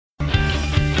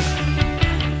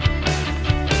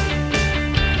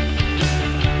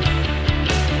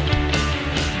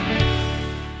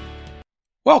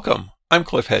Welcome. I'm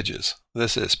Cliff Hedges.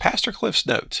 This is Pastor Cliff's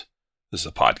Notes. This is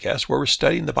a podcast where we're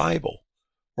studying the Bible.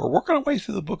 We're working our way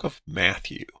through the book of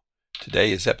Matthew.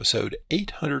 Today is episode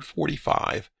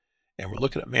 845, and we're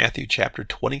looking at Matthew chapter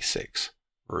 26,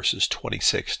 verses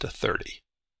 26 to 30.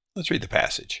 Let's read the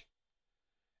passage.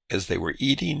 As they were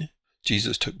eating,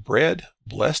 Jesus took bread,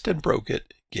 blessed and broke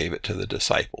it, gave it to the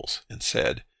disciples, and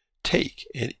said, "Take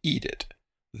and eat it.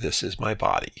 This is my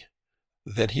body."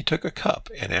 Then he took a cup,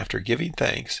 and after giving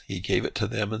thanks, he gave it to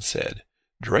them and said,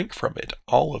 "Drink from it,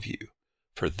 all of you,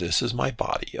 for this is my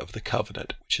body of the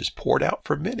covenant, which is poured out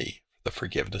for many for the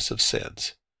forgiveness of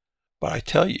sins. But I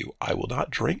tell you, I will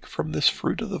not drink from this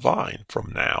fruit of the vine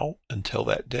from now until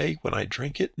that day when I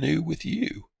drink it new with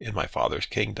you in my Father's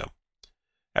kingdom."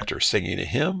 After singing a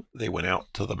hymn, they went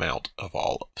out to the Mount of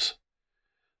Olives.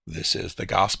 This is the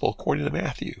Gospel according to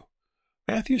Matthew.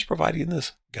 Matthew is providing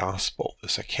this gospel,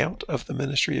 this account of the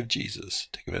ministry of Jesus,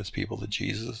 to convince people that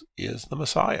Jesus is the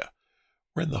Messiah.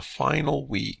 We're in the final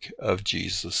week of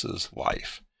Jesus'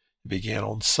 life. It began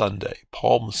on Sunday,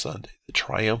 Palm Sunday, the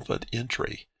triumphant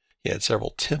entry. He had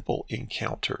several temple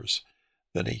encounters.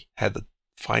 Then he had the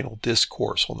final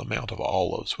discourse on the Mount of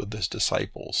Olives with his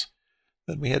disciples.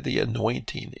 Then we had the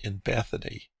anointing in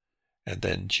Bethany, and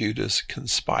then Judas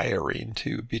conspiring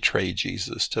to betray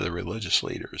Jesus to the religious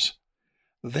leaders.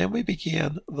 Then we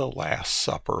began the Last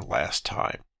Supper last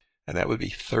time, and that would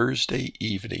be Thursday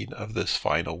evening of this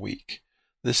final week.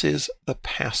 This is the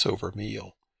Passover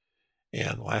meal.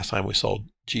 And last time we saw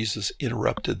Jesus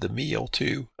interrupted the meal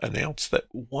to announce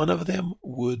that one of them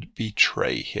would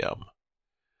betray him.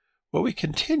 Well, we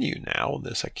continue now in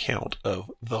this account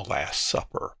of the Last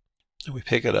Supper, and we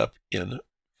pick it up in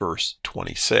verse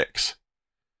 26.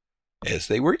 As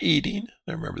they were eating,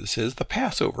 now remember this is the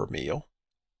Passover meal,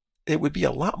 it would be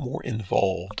a lot more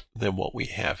involved than what we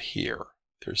have here.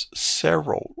 There's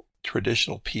several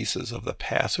traditional pieces of the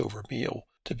Passover meal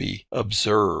to be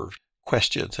observed,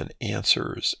 questions and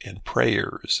answers and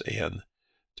prayers and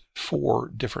 4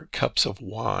 different cups of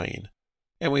wine.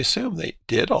 And we assume they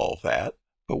did all that,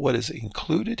 but what is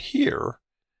included here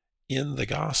in the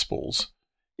Gospels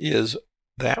is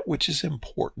that which is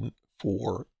important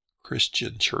for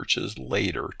Christian churches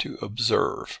later to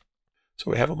observe. So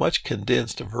we have a much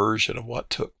condensed version of what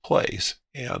took place,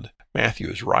 and Matthew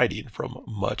is writing from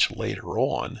much later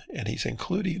on, and he's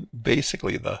including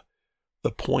basically the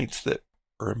points that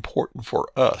are important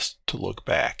for us to look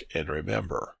back and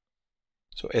remember.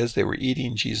 So as they were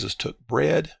eating, Jesus took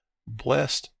bread,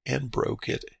 blessed and broke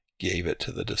it, gave it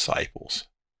to the disciples.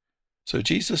 So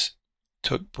Jesus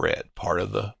took bread, part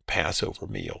of the Passover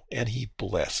meal, and he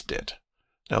blessed it.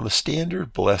 Now, the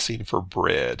standard blessing for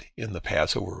bread in the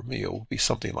Passover meal would be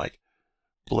something like,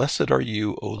 "Blessed are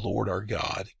you, O Lord our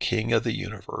God, King of the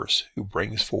universe, who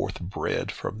brings forth bread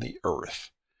from the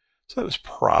earth." So that was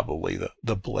probably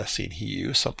the blessing he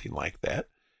used, something like that.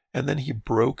 And then he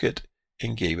broke it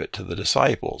and gave it to the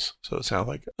disciples. So it sounds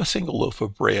like a single loaf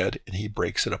of bread, and he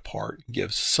breaks it apart and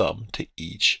gives some to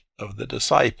each of the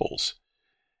disciples.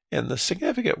 And the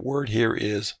significant word here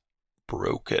is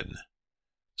broken.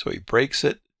 So he breaks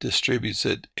it, distributes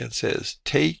it, and says,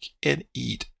 "Take and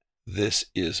eat. This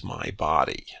is my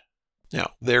body."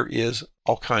 Now, there is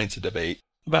all kinds of debate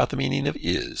about the meaning of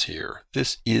 "is" here.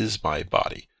 This is my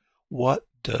body. What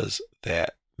does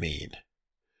that mean?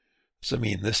 Does it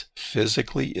mean this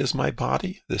physically is my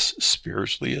body? This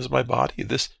spiritually is my body?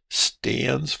 This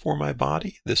stands for my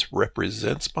body? This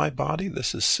represents my body?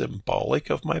 This is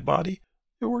symbolic of my body?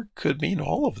 Or it could mean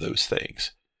all of those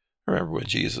things. Remember when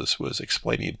Jesus was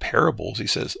explaining parables, he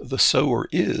says, "The sower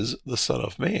is the Son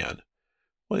of Man."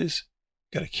 Well, he's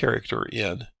got a character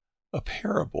in a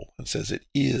parable and says it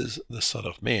is the Son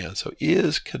of Man. So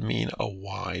 "is" can mean a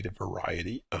wide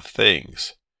variety of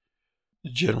things.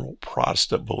 The general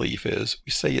Protestant belief is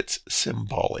we say it's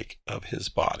symbolic of his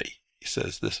body. He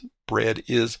says this bread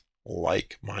is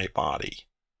like my body.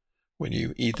 When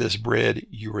you eat this bread,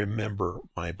 you remember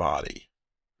my body.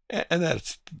 And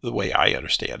that's the way I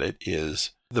understand it,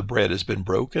 is the bread has been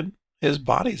broken. His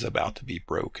body's about to be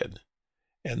broken.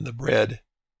 And the bread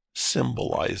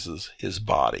symbolizes his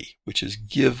body, which is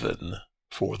given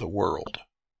for the world.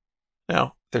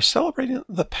 Now, they're celebrating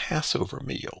the Passover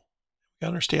meal. You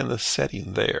understand the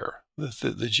setting there.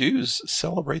 The Jews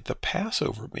celebrate the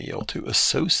Passover meal to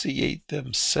associate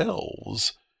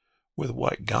themselves with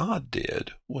what God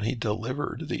did when he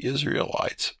delivered the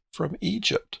Israelites from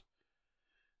Egypt.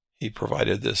 He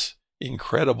provided this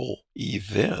incredible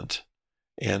event,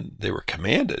 and they were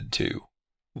commanded to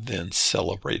then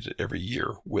celebrate it every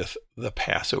year with the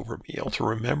Passover meal to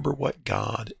remember what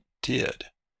God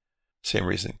did. Same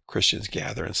reason Christians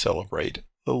gather and celebrate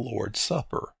the Lord's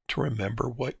Supper to remember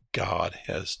what God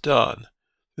has done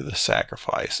through the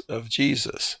sacrifice of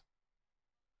Jesus.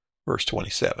 Verse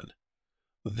 27,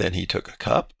 then he took a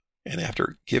cup, and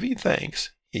after giving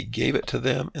thanks, he gave it to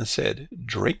them and said,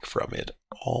 drink from it,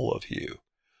 all of you.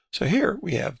 So here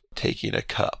we have taking a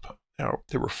cup. Now,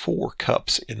 there were 4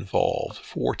 cups involved.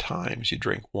 4 times you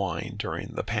drink wine during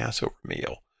the Passover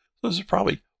meal. This is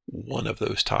probably one of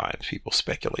those times. People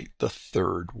speculate the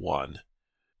 3rd one.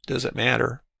 Does it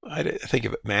matter? I think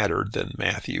if it mattered, then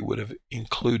Matthew would have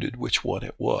included which one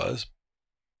it was.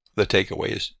 The takeaway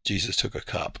is Jesus took a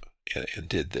cup and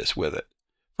did this with it.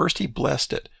 First, he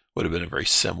blessed it. Would have been a very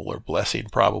similar blessing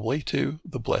probably to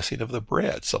the blessing of the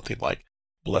bread. Something like,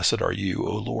 blessed are you,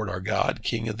 O Lord our God,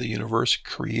 King of the universe,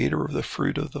 creator of the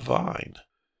fruit of the vine.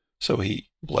 So he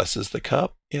blesses the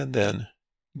cup and then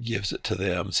gives it to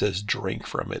them, says, drink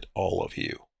from it, all of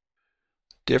you.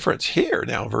 Difference here,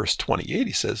 now in verse 28,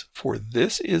 he says, for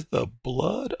this is the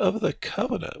blood of the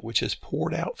covenant, which is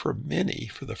poured out for many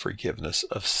for the forgiveness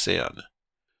of sin.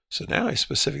 So now he's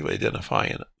specifically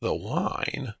identifying the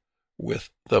wine with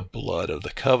the blood of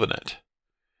the covenant.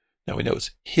 Now we know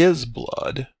it's his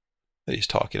blood that he's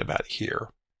talking about here.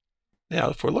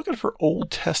 Now, if we're looking for Old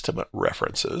Testament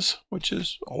references, which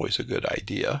is always a good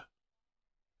idea,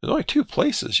 there's only 2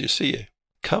 places you see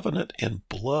covenant and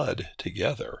blood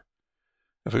together.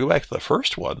 If we go back to the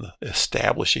first one, the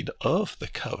establishing of the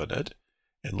covenant,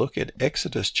 and look at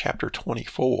Exodus chapter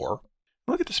 24,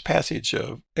 look at this passage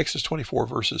of Exodus 24,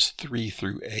 verses 3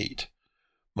 through 8.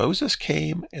 Moses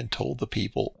came and told the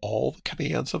people all the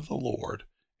commands of the Lord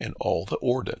and all the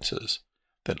ordinances.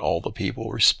 Then all the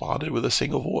people responded with a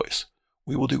single voice,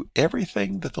 we will do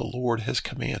everything that the Lord has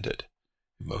commanded.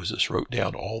 Moses wrote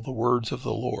down all the words of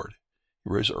the Lord.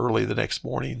 He rose early the next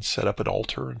morning, set up an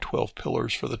altar and 12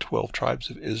 pillars for the 12 tribes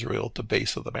of Israel at the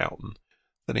base of the mountain.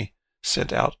 Then he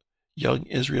sent out young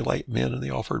Israelite men, and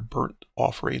they offered burnt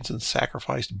offerings and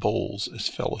sacrificed bulls as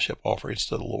fellowship offerings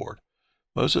to the Lord.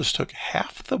 Moses took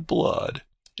half the blood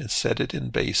and set it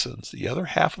in basins. The other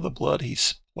half of the blood he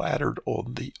splattered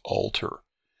on the altar.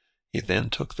 He then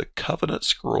took the covenant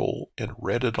scroll and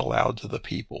read it aloud to the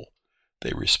people.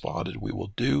 They responded, we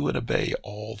will do and obey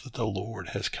all that the Lord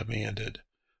has commanded.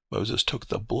 Moses took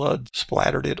the blood,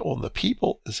 splattered it on the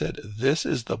people, and said, this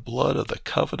is the blood of the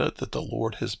covenant that the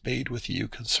Lord has made with you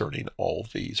concerning all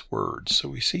these words. So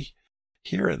we see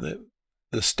here in the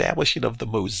establishing of the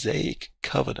Mosaic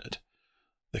covenant,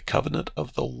 the covenant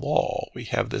of the law, we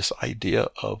have this idea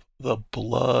of the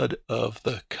blood of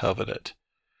the covenant.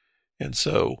 And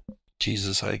so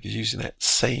Jesus, I think, is using that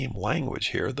same language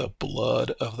here, the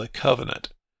blood of the covenant.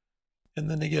 And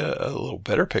then to get a little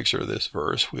better picture of this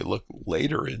verse, we look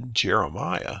later in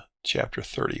Jeremiah chapter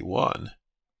 31,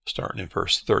 starting in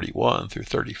verse 31 through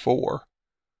 34.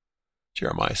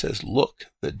 Jeremiah says, look,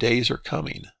 the days are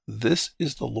coming. This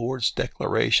is the Lord's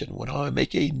declaration when I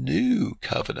make a new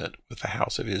covenant with the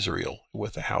house of Israel and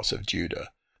with the house of Judah.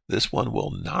 This one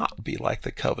will not be like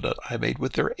the covenant I made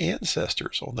with their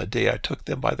ancestors on the day I took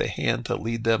them by the hand to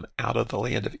lead them out of the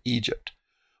land of Egypt,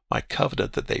 my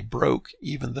covenant that they broke,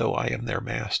 even though I am their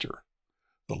master.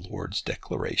 The Lord's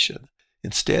declaration.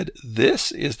 Instead,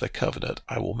 this is the covenant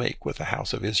I will make with the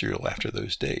house of Israel after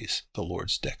those days, the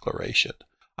Lord's declaration.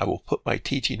 I will put my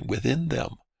teaching within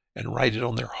them and write it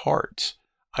on their hearts.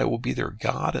 I will be their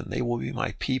God, and they will be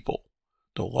my people.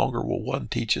 No longer will one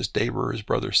teach his neighbor or his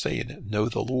brother, saying, know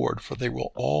the Lord, for they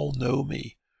will all know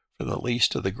me, from the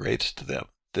least to the greatest of them.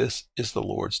 This is the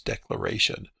Lord's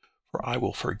declaration, for I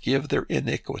will forgive their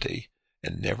iniquity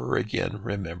and never again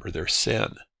remember their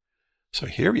sin. So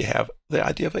here you have the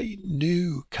idea of a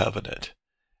new covenant,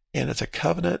 and it's a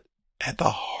covenant at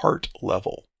the heart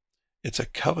level. It's a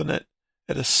covenant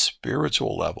at a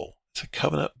spiritual level. It's a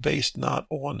covenant based not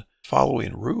on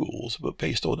following rules, but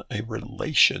based on a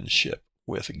relationship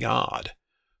with God.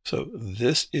 So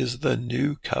this is the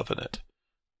new covenant.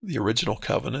 The original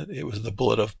covenant, it was the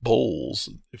blood of bulls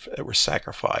that were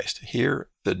sacrificed. Here,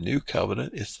 the new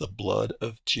covenant, it's the blood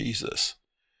of Jesus.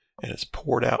 And it's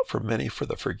poured out for many for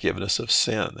the forgiveness of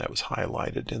sin. That was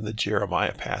highlighted in the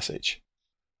Jeremiah passage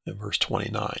in verse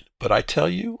 29. But I tell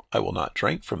you, I will not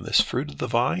drink from this fruit of the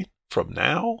vine from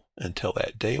now until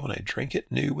that day when I drink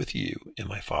it new with you in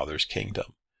my Father's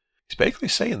kingdom. He's basically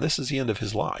saying this is the end of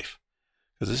his life,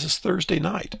 because this is Thursday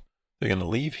night. They're going to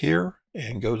leave here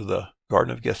and go to the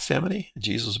Garden of Gethsemane.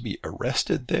 Jesus will be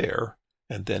arrested there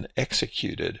and then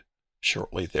executed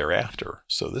shortly thereafter.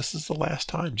 So this is the last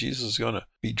time Jesus is going to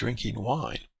be drinking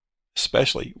wine,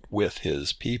 especially with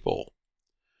his people.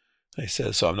 And he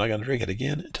says, so I'm not going to drink it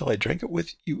again until I drink it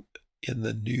with you in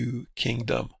the new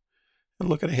kingdom. And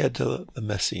looking ahead to the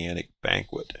Messianic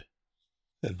banquet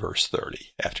in verse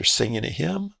 30. After singing a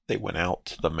hymn, they went out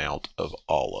to the Mount of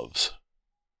Olives.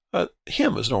 A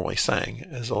hymn is normally sang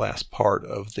as the last part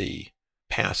of the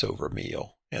Passover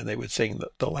meal, and they would sing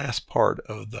the last part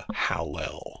of the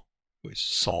Hallel, which is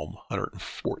Psalm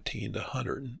 114 to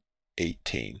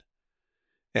 118.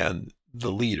 And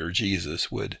the leader,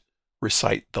 Jesus, would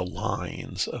recite the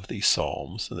lines of these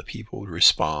psalms, and the people would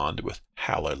respond with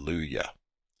Hallelujah.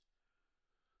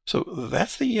 So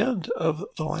that's the end of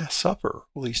the Last Supper,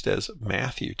 at least as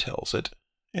Matthew tells it.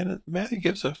 And Matthew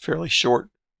gives a fairly short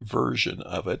version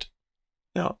of it.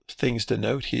 Now, things to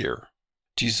note here.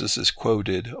 Jesus is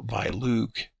quoted by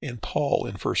Luke and Paul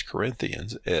in 1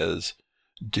 Corinthians as,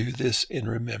 "Do this in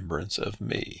remembrance of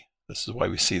me." This is why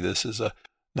we see this as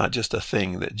not just a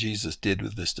thing that Jesus did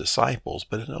with his disciples,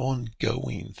 but an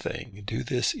ongoing thing. Do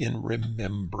this in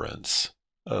remembrance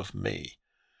of me.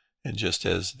 And just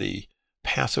as the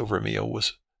Passover meal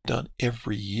was done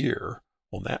every year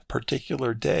on that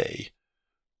particular day,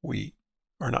 we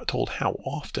are not told how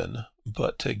often,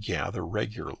 but to gather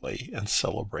regularly and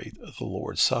celebrate the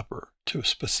Lord's Supper to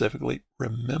specifically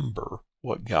remember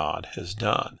what God has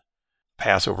done.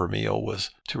 Passover meal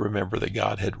was to remember that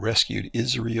God had rescued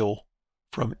Israel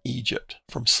from Egypt,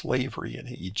 from slavery in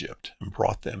Egypt, and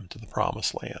brought them to the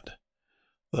Promised Land.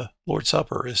 The Lord's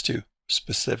Supper is to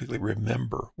specifically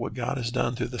remember what God has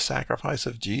done through the sacrifice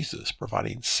of Jesus,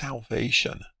 providing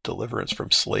salvation, deliverance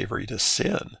from slavery to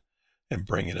sin, and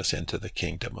bringing us into the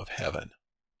kingdom of heaven.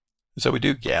 And so we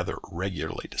do gather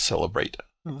regularly to celebrate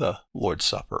the Lord's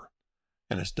Supper,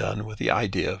 and it's done with the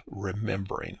idea of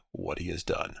remembering what he has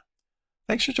done.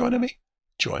 Thanks for joining me.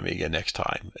 Join me again next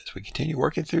time as we continue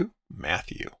working through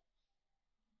Matthew.